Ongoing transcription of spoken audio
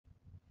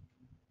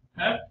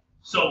Okay?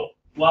 So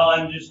while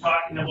I'm just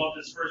talking about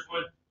this first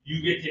one,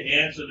 you get to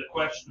answer the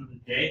question of the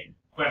day.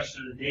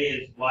 Question of the day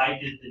is, why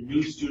did the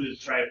new student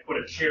try to put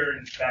a chair in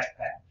his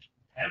backpack?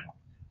 Okay?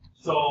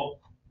 So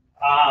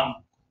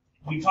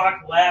we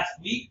talked last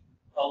week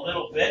a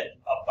little bit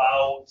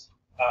about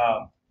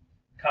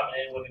coming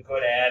in with a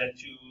good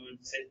attitude,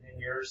 sitting in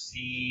your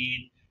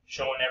seat,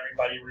 showing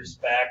everybody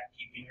respect,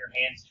 keeping your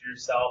hands to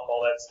yourself,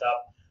 all that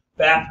stuff.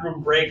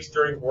 Bathroom breaks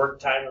during work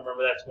time,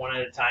 remember that's one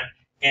at a time.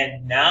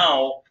 And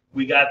now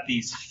we got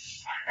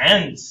these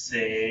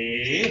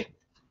fancy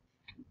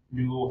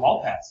new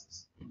hall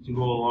passes to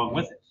go along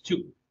with it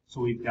too.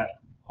 So we've got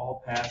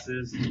hall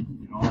passes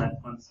and all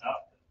that fun stuff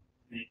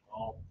to make it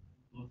all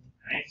look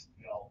nice,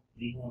 all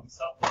legal and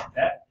stuff like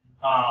that.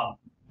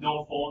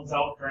 No phones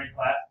out during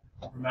class.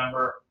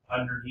 Remember,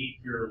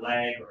 underneath your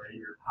leg or in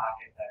your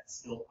pocket, that's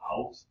still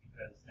out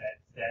because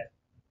that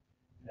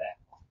you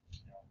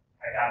know,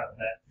 I got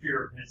that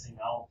fear of missing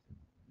out and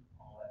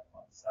all that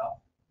fun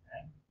stuff.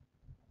 And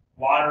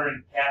water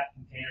in cap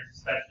containers,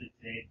 especially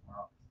today,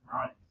 tomorrow.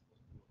 Tomorrow it's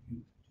supposed to be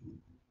a few.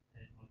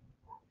 I didn't look at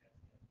the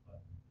forecast yet,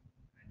 but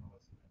I know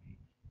it's going to be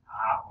a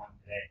hot one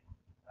today.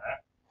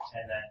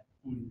 And then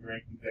food and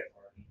drink, you guys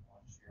are eating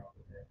lunch. You're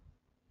over there.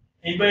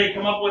 Anybody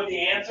come up with the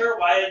answer?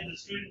 Why did the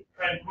student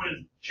try to put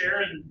his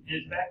chair in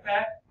his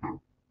backpack?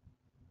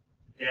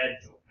 Dad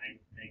joke. I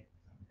think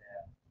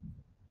dad.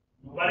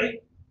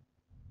 Nobody?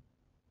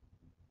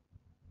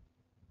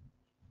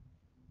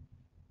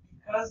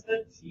 Because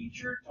the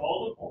teacher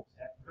told him, oh,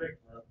 that's great.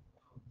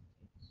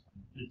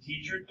 The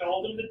teacher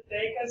told him to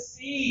take a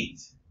seat.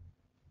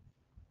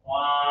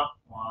 Wah,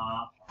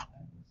 wah, wah.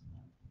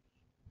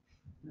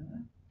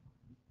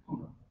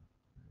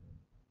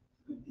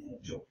 Good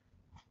dad joke.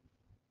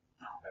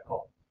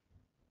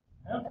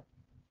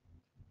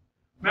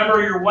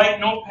 Remember your white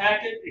note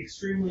packet,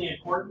 extremely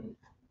important,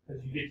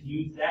 because you get to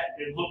use that.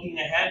 And looking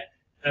ahead,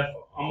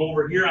 I'm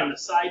over here on the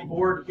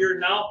sideboard here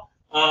now.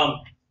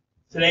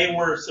 Today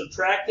we're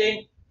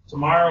subtracting.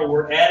 Tomorrow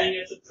we're adding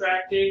and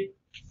subtracting.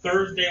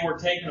 Thursday we're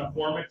taking a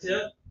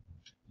formative.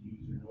 Use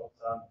your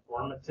notes on the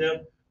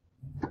formative.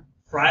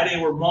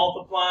 Friday we're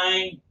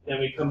multiplying. Then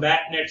we come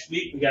back next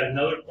week. We got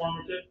another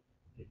formative.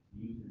 Use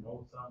your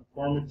notes on the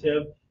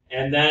formative.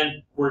 And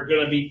then we're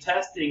going to be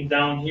testing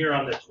down here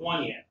on the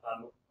 20th,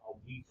 on a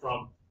week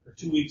from, or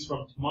 2 weeks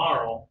from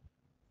tomorrow.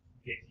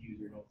 Get to use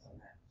your notes on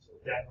that. So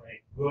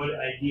definitely a good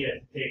idea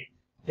to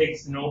take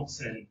some notes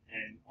and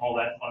all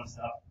that fun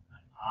stuff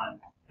on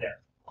there.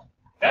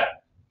 Okay?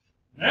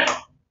 All right.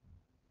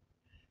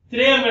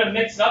 Today I'm going to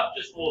mix it up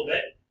just a little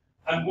bit.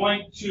 I'm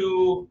going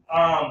to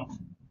I'm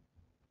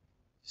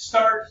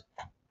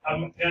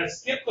going to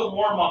skip the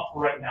warm-up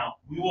for right now.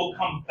 We will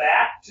come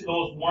back to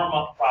those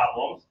warm-up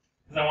problems,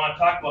 because I want to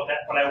talk about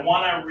that, but I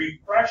want to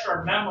refresh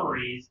our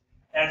memories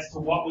as to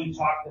what we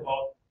talked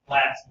about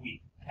last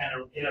week, kind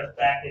of get us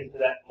back into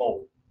that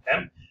mode.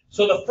 Okay?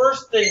 So the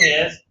first thing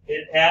is,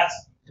 it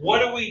asks, what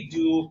do we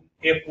do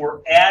if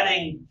we're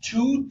adding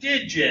two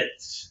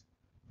digits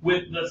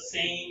with the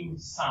same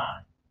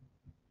sign?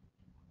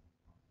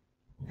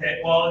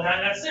 Okay, well,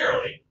 not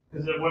necessarily,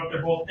 because what if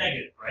they're both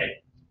negative, right?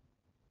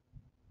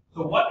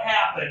 So what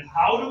happens,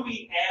 how do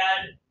we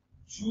add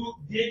two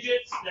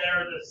digits that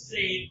are the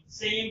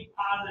same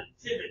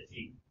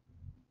positivity?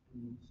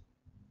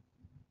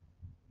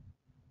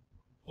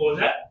 What was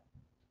that?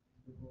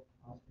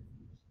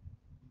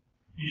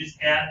 You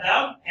just add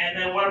them, and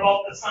then what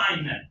about the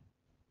sign then?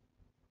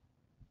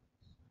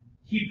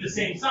 Keep the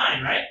same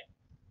sign, right?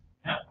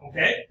 Yeah,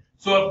 okay.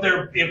 So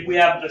if we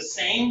have the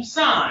same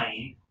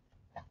sign,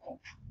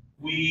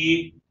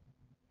 we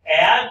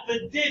add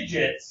the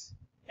digits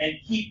and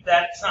keep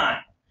that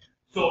sign.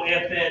 So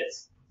if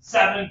it's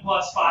 7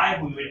 plus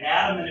 5, we would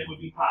add them and it would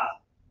be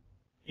positive.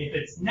 If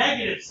it's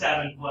negative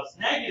 7 plus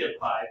negative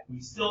 5,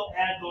 we still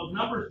add those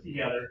numbers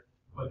together,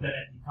 but then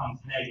it becomes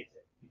negative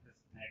because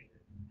it's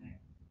negative and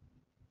negative.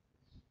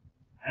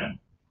 Okay?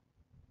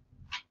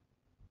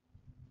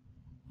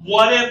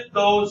 What if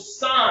those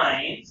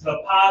signs,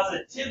 the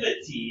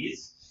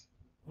positivities,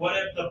 what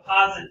if the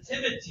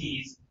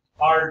positivities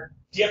are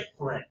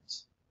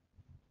different?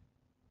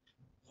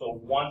 So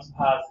one's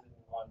positive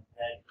and one's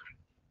negative.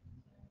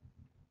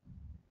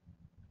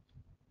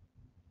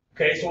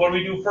 Okay, so what do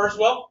we do first,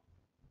 Will?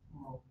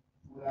 Well,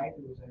 what I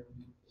do is I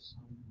remove the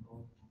sign and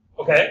both.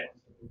 Okay.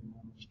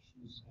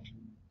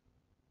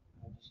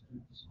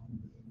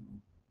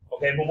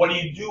 Okay, but what do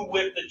you do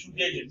with the two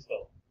digits,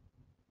 though?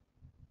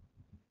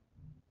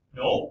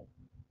 No?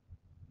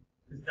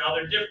 Because now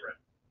they're different.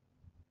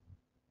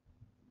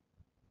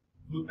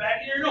 Look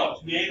back in your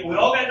notes. We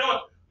all got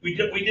notes. We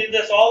did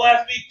this all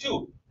last week,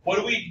 too. What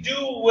do we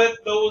do with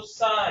those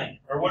signs?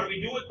 Or what do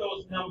we do with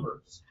those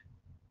numbers?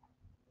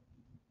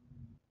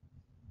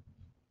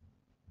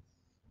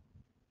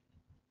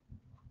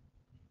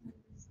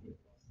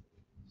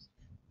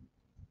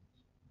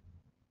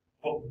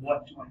 But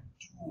what do I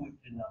do with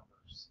the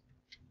numbers?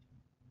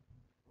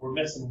 We're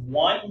missing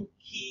one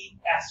key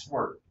S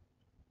word.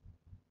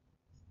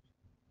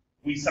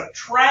 We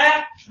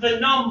subtract the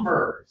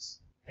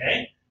numbers.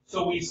 Okay?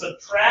 So we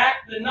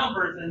subtract the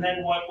numbers, and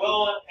then what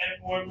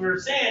we were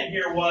saying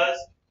here was,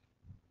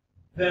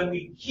 then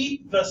we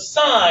keep the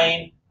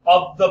sign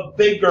of the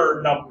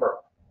bigger number.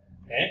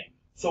 Okay?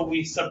 So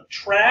we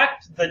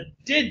subtract the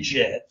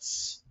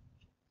digits.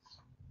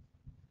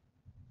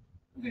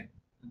 Okay,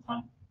 that's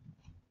fine.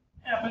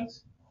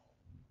 Happens.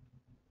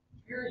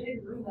 You're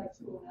in room like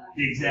 209.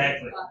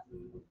 Exactly.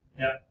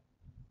 Yep.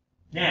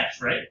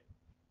 Nash, right?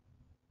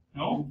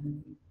 No?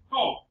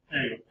 Oh,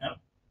 there you go. Yep.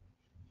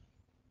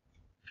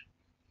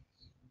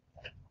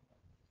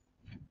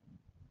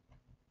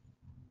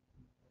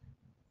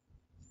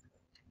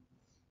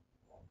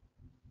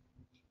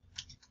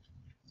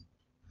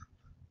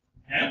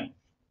 Okay.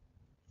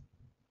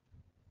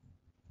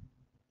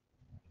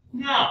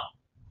 Now,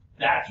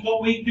 that's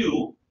what we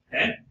do.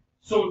 Okay.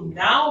 So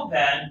now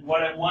then,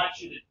 what I want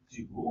you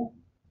to do,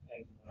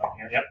 down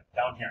here, yep,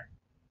 down here.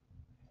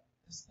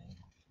 This thing.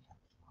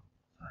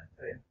 All right,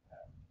 there.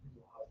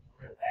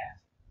 Rid of that.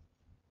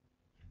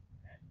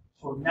 Okay.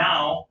 So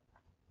now,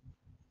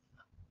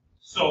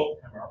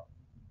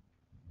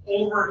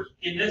 over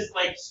in this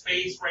like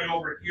space right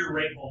over here,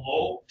 right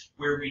below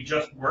where we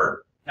just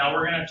were. Now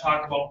we're going to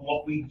talk about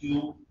what we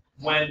do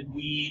when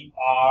we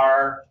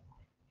are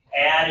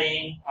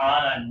adding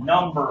on a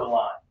number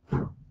line.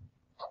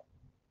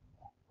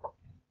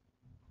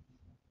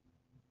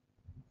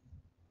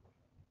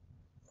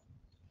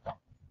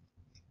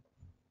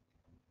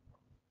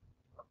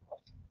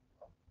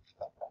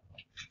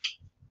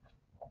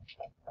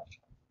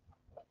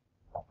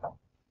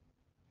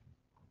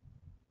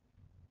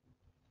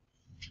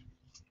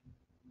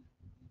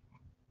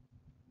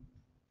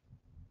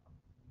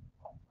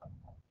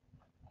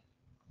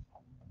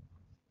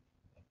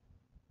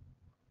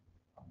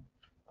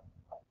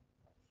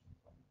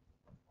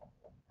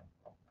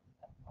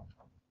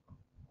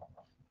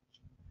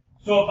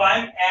 So if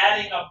I'm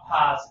adding a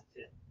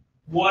positive,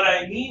 what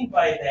I mean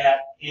by that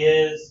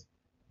is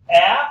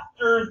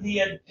after the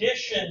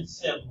addition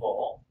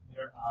symbol,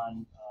 here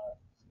on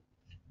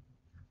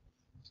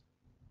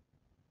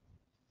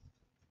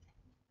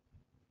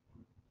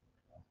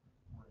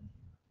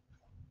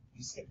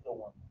you skip the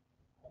one.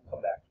 We'll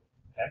come back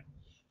to it. Okay.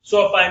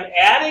 So if I'm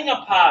adding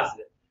a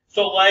positive,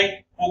 so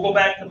like we'll go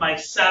back to my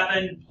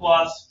 7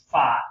 plus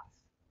 5.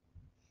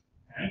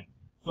 Okay.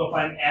 So if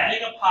I'm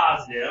adding a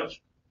positive,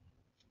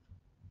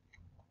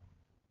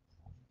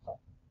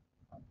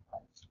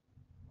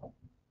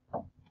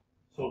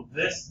 so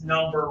this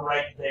number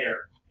right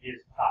there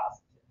is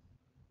positive.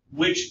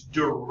 Which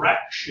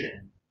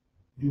direction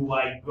do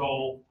I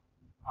go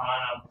on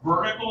a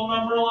vertical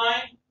number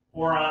line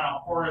or on a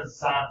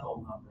horizontal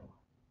number line?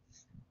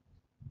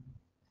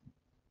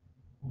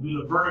 We'll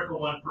do the vertical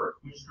one first.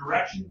 Which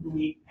direction do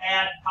we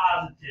add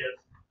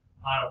positives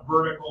on a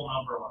vertical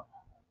number line?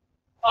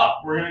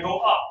 Up. We're going to go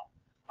up.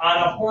 On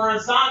a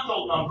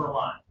horizontal number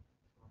line,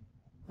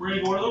 we're going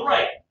to go to the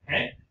right.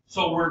 Okay?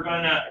 So we're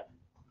going to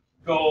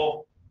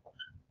go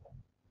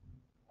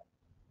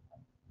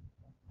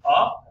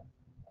up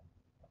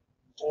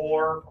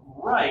or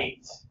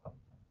right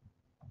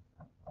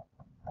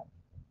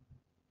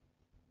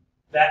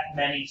that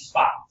many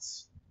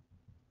spots.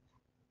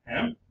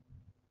 Okay?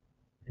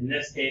 In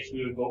this case,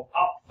 we would go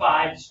up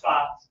 5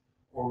 spots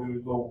or we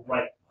would go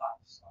right 5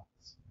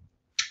 spots.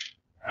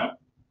 Okay?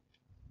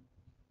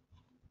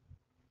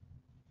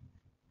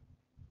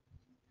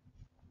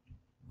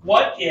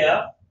 What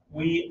if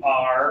we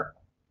are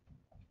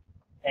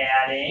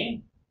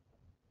adding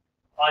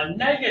a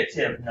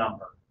negative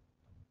number?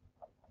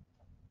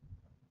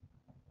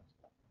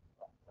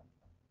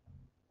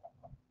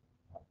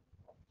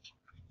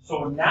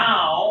 So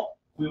now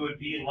we would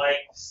be like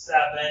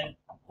 7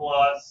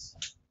 plus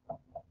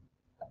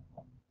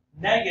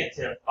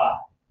negative 5.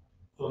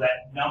 So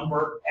that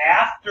number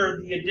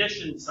after the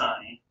addition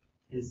sign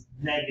is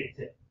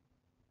negative.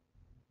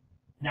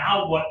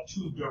 Now what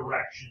 2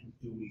 directions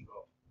do we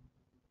go?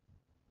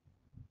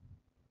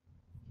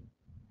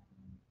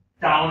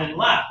 Down and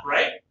left,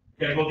 right?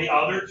 Gotta go the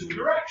other 2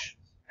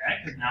 directions, okay?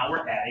 Because now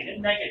we're adding a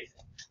negative.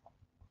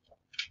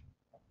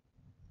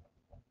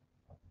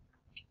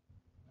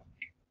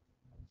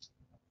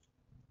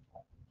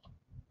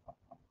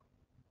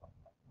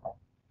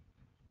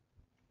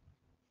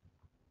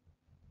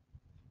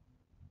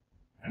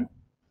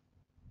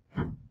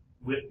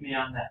 With me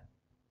on that.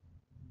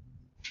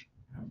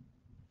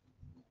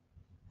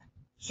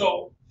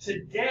 So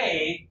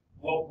today,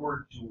 what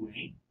we're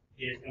doing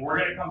is, and we're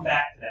going to come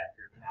back to that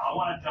here, but now I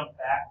want to jump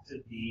back to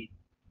the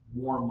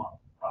warm-up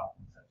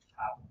problems at the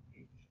top of the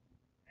page.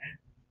 Okay?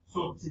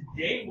 So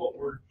today, what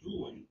we're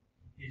doing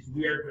is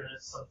we are going to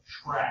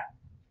subtract.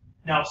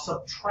 Now,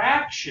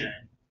 subtraction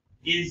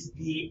is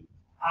the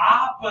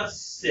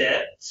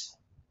opposite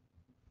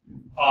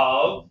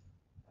of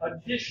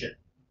addition.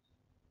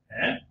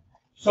 Okay?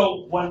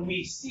 So when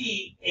we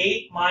see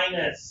 8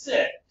 minus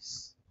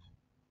 6,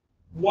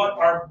 what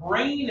our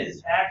brain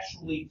is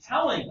actually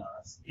telling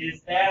us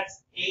is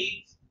that's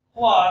 8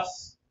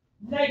 plus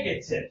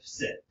negative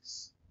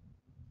 6.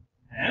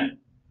 Okay?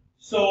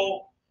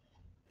 So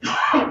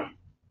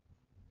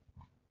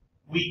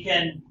we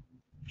can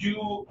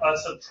do a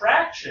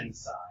subtraction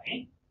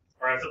sign,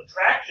 or a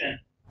subtraction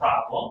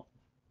problem,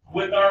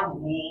 with our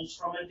rules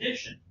from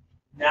addition.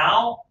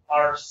 Now,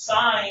 our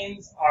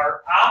signs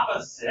are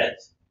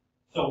opposite,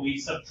 so we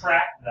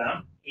subtract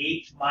them.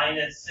 8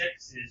 minus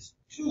 6 is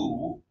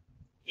 2.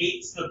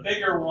 8's the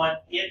bigger one,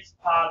 it's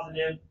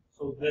positive,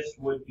 so this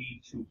would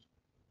be 2.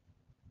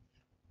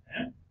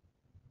 Okay?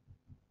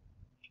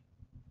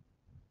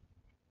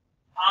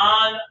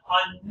 On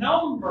a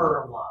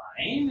number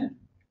line,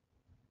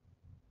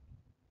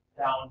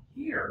 down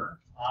here,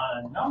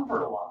 on a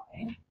number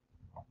line,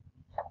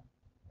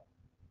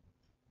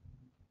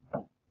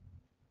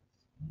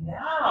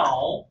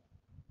 now,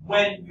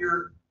 when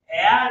you're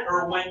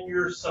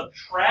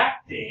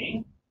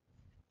subtracting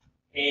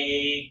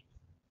a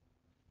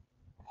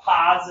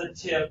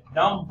positive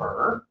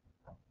number,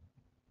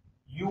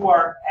 you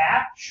are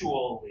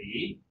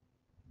actually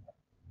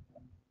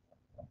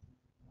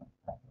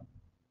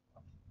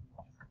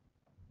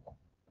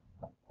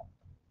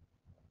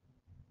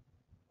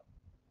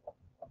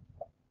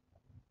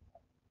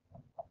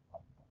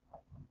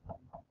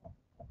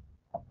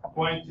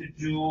going to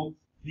do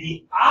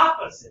the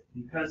opposite,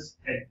 because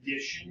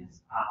addition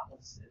is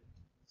opposite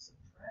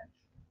subtraction.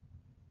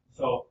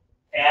 So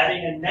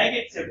adding a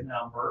negative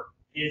number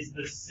is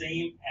the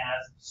same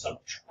as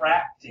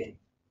subtracting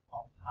a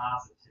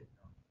positive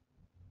number.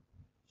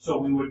 So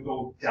we would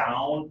go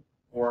down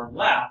or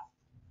left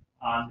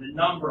on the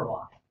number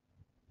line.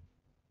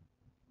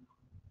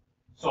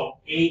 So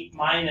 8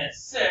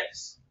 minus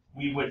 6,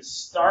 we would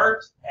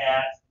start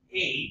at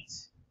 8.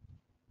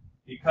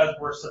 Because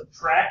we're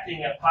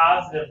subtracting a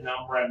positive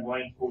number, I'm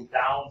going to go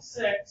down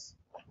 6.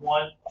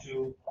 1,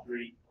 2,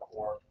 3,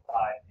 4,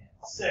 5, and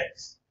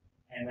 6.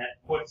 And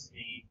that puts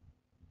me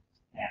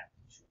at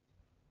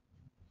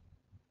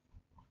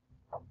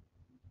 2.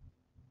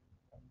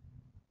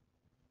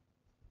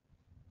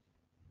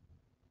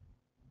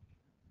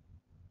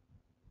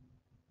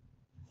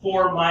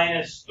 4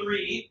 minus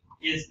 3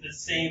 is the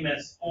same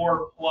as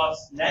 4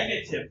 plus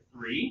negative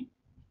 3.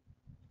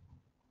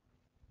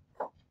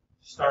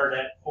 Start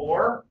at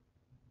 4,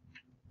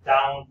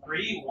 down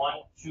 3, 1,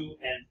 2,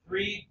 and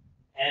 3,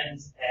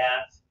 ends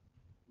at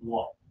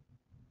 1.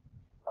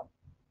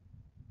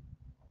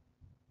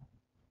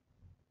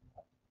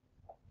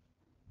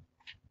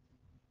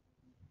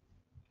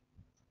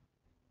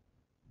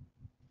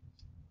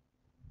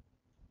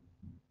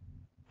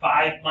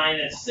 Five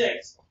minus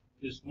 6.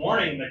 This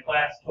morning, the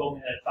class told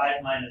me that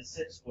 5 minus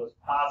 6 was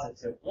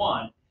positive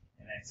 1.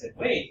 And I said,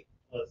 wait,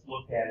 let's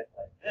look at it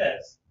like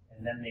this.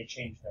 And then they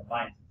changed their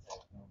minds and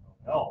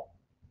said, no,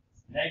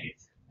 it's negative.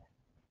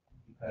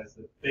 Because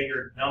the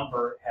bigger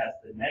number has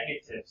the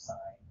negative sign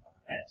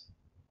on it.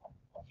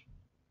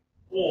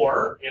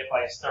 Or, if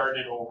I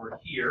started over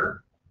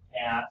here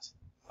at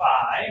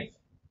 5,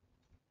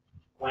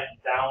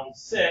 went down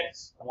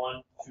 6,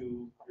 1,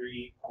 2,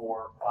 3,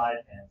 4, 5,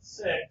 and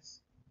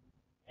 6,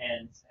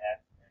 ends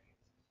at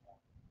 -1.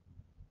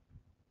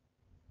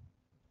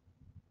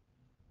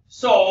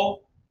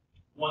 So,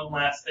 one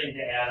last thing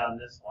to add on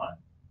this one.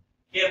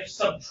 If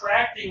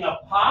subtracting a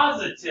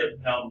positive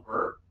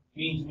number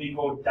means we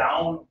go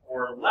down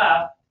or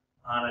left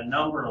on a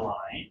number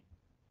line,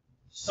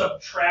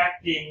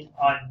 subtracting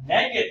a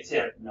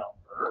negative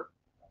number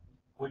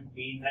would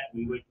mean that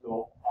we would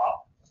go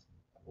up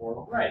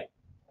or right.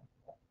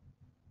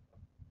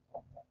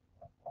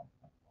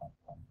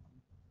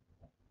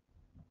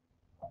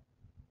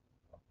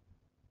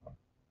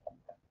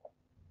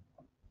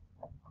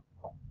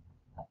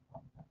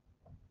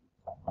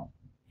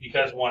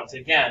 Because once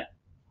again,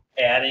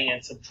 adding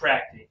and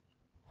subtracting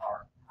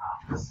are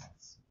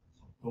opposites.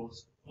 So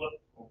those flip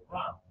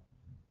around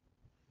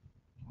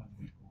when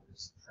we go to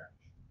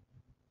subtraction.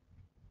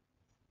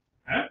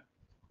 Okay?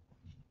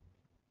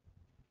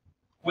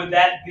 With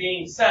that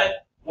being said,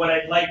 what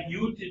I'd like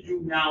you to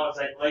do now is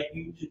I'd like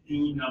you to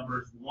do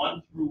numbers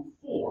 1 through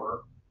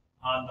 4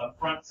 on the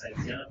front side.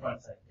 See, on the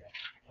front side, yeah.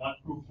 1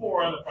 through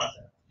 4 on the front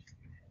side.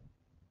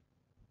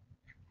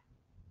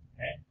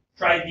 Okay?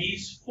 Try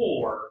these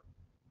 4,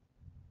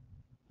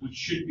 which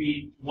should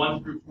be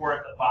 1 through 4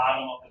 at the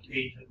bottom of the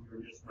page that we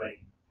were just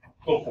writing.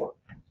 Go for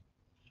it.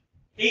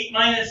 8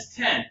 minus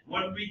 10.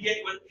 What did we get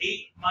with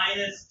 8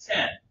 minus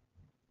 10?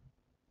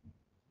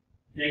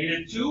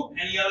 -2.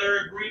 Any other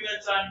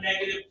agreements on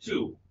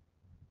 -2?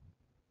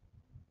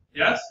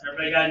 Yes?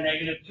 Everybody got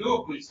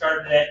 -2? If we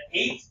started at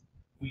 8,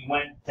 we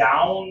went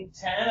down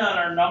 10 on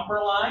our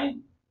number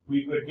line,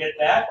 we would get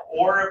that.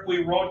 Or if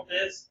we wrote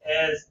this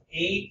as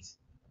 8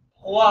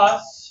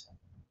 plus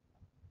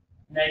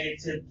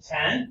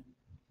 -10,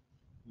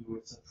 we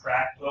would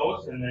subtract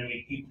those, and then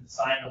we keep the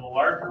sign of the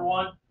larger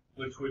one,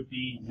 which would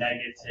be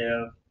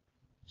 -2.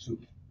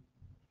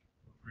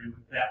 Agree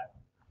with that.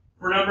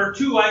 For number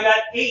 2, I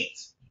got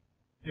 8.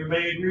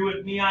 Everybody agree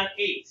with me on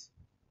 8?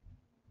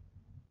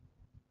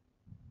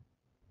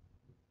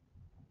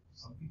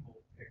 Some people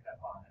picked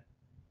up on it.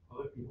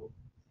 Other people,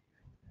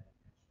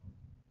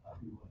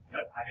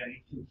 yep, I got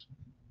 8 too.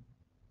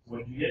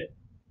 What'd you get?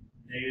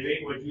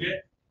 -8, what'd you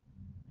get?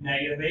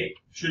 Negative 8.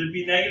 Should it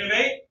be negative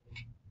 8?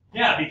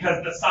 Yeah,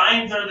 because the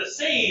signs are the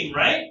same,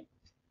 right?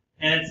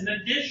 And it's an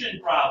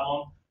addition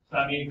problem, so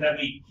that means that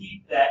we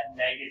keep that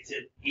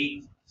negative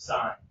 8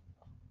 sign.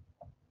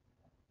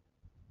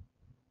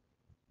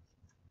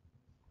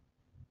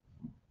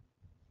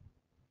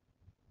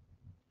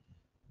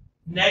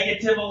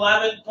 Negative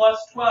 11 plus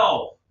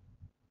 12.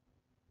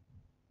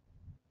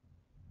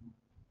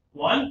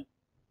 1,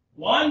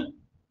 1,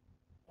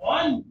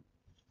 1,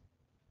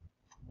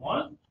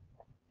 1.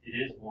 It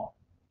is 1.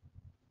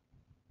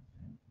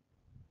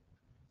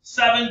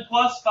 7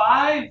 plus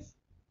 5.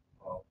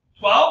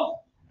 12.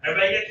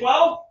 Everybody get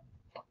 12?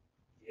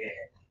 Yeah,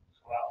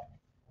 12.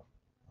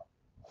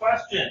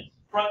 Questions?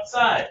 Front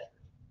side.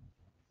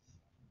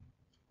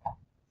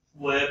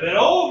 Flip it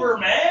over,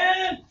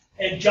 man.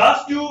 And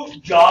just do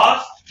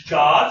 5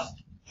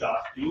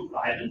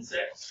 and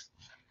 6.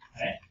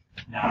 Okay?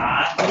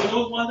 Not doing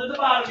those ones at the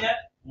bottom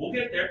yet. We'll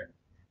get there.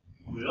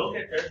 We'll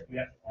get there. We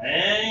have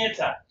plenty of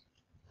time.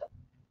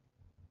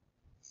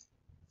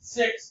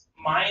 6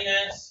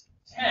 minus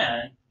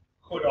 10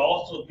 could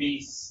also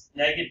be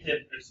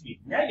negative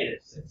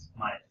 6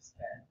 minus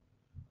 10.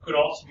 Could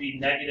also be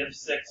negative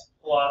 6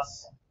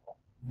 plus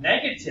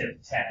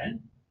negative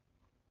 10,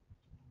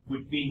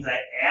 which means I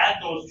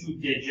add those two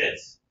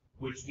digits,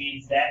 which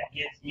means that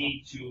gets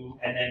me to,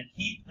 and then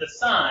keep the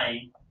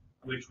sign,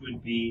 which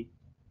would be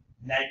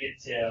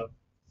negative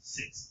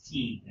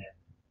 16.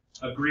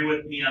 Agree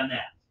with me on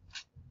that?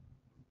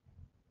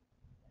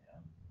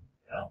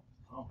 Yeah.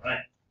 All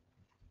right.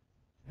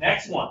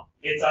 Next one.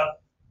 It's a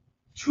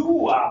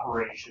 2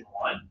 operation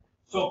one.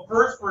 So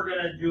first we're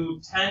going to do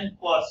 10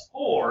 plus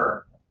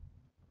 4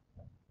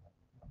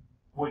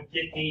 would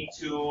get me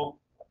to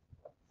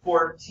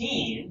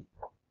 14.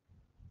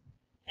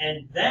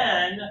 And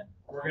then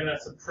we're going to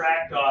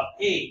subtract off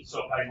 8. So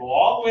if I go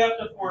all the way up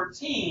to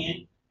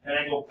 14, and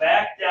I go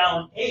back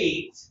down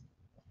 8,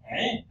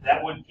 okay,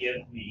 that would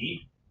give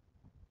me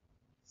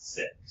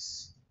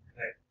 6.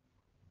 Okay.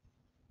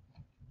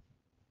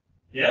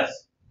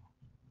 Yes?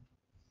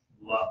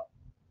 Love.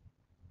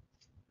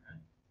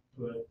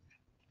 Okay.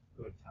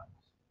 Good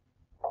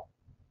times.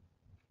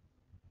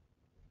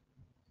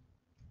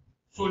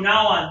 So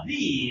now on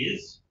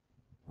these,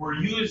 we're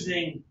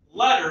using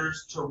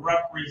letters to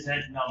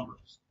represent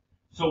numbers.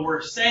 So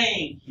we're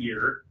saying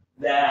here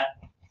that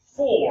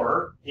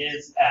 4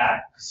 is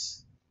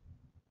x.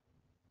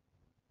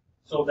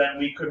 So then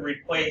we could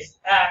replace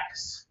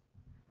x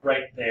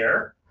right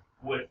there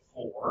with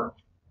 4.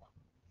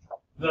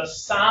 The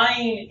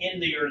sign in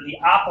there, the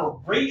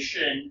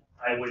operation,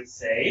 I would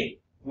say,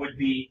 would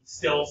be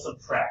still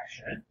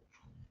subtraction.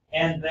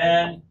 And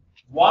then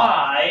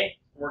y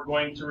we're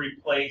going to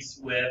replace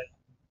with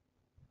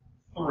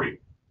 3.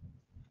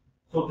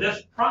 So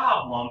this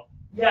problem,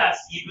 yes,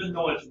 even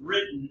though it's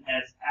written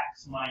as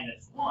x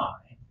minus y,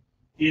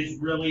 is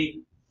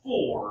really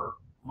 4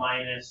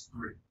 minus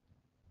 3.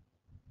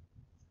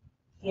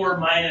 4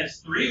 minus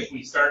 3, if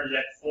we started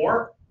at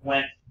 4,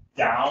 went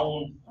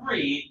down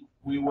 3,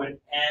 we would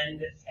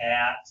end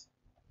at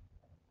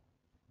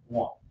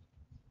 1.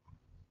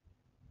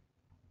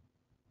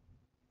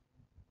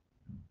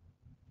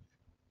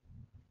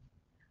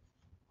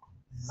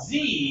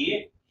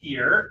 Z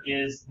here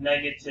is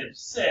negative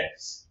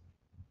 6.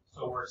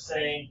 So we're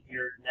saying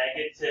here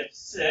negative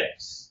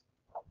 6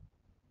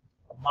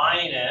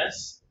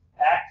 minus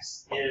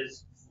x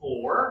is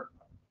 4.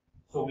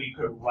 So we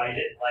could write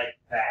it like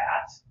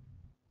that.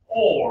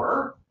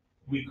 Or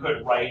we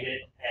could write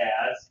it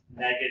as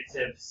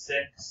negative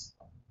 6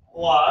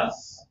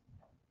 plus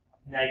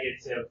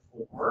negative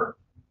 4.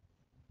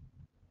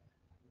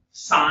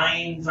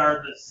 Signs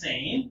are the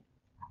same.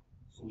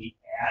 So we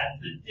add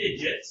the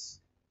digits.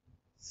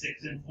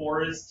 6 and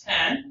 4 is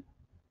 10.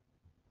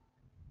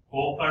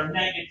 Both are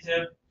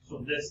negative, so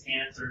this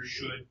answer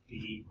should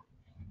be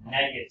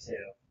negative 10.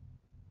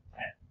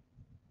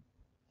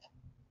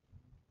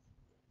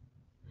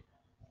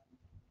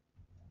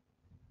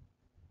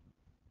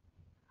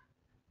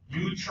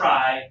 You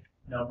try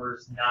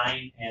numbers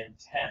 9 and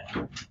 10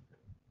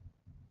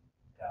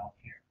 down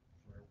here,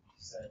 where we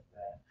said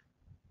that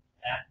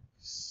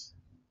x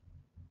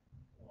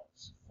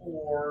was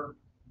 4,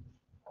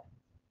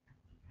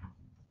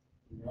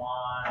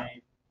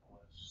 y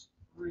was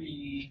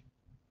 3,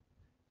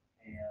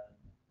 and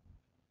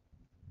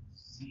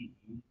z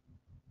was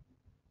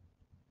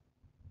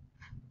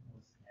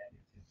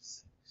negative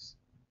 6.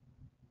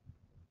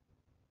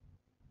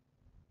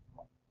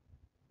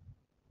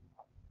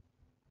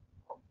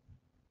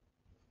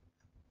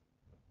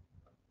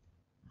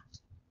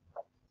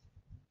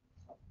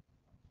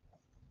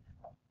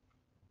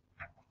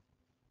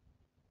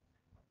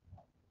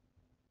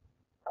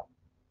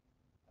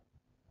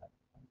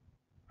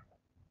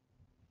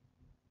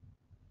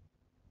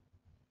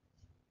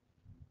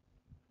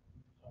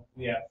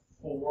 We have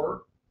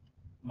 4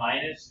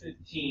 minus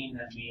 15.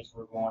 That means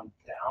we're going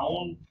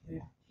down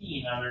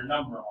 15 on our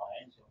number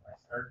line. So if I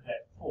start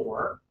at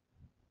 4,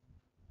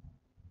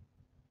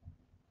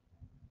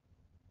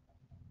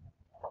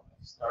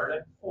 start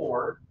at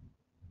 4,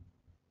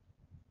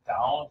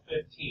 down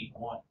 15.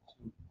 1,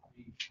 2,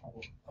 3, 4,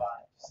 5,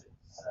 6,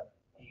 7,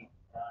 8,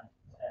 9,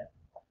 10,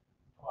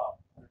 12,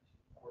 13,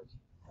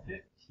 14,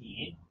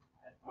 15.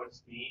 That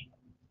puts me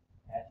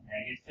at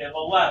negative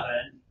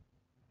 11.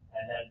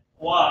 And then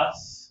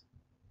plus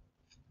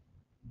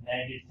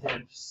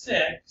negative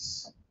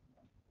 6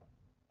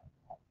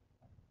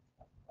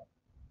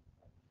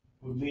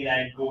 would mean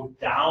I'd go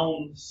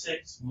down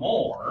 6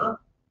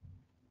 more.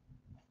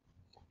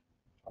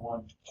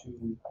 1,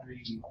 2,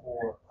 3,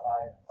 4, 5,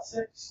 and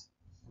 6,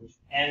 which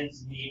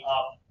ends me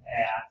up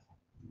at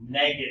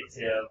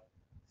negative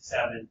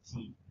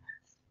 17.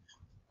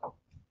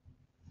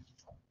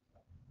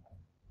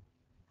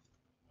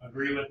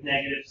 Agree with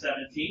negative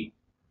 17?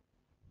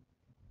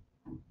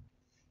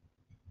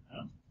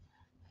 No?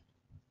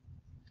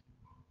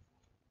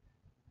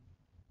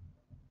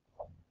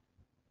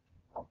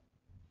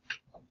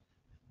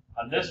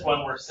 On this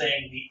one, we're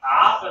saying the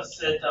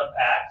opposite of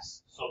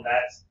x, so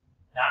that's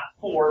not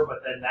 4, but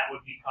then that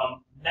would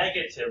become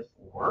negative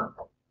 4.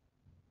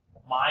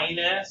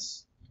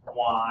 Minus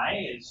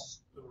y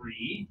is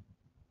 3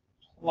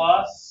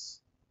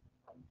 plus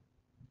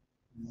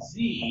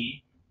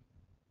z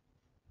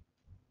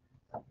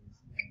is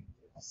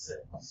negative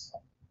 6.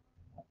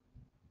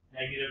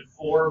 Negative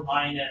 4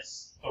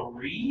 minus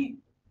 3.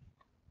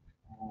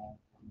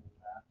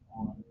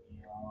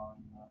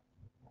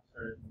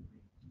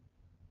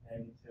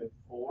 Negative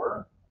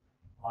 4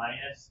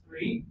 minus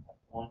 3.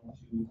 1,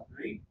 2,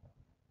 3.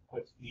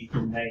 Puts me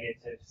to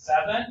negative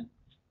 7.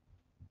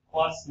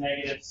 Plus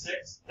negative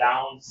 6.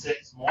 Down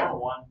 6 more.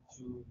 1,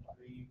 2,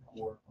 3,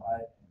 4, 5,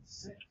 and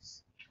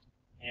 6.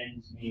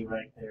 Ends me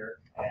right there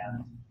at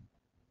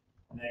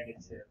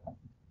negative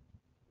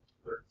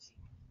 13.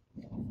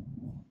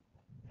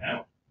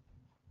 Okay?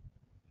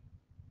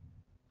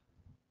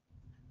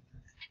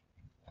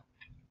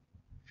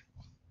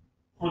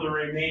 For the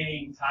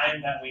remaining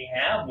time that we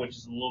have, which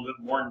is a little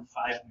bit more than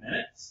 5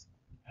 minutes,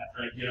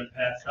 after I get them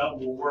passed out,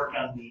 we'll work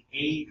on the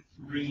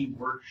A3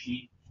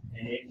 worksheet,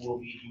 and it will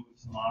be due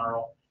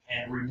tomorrow.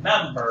 And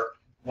remember,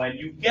 when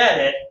you get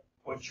it,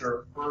 put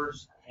your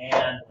first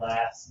and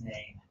last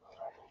name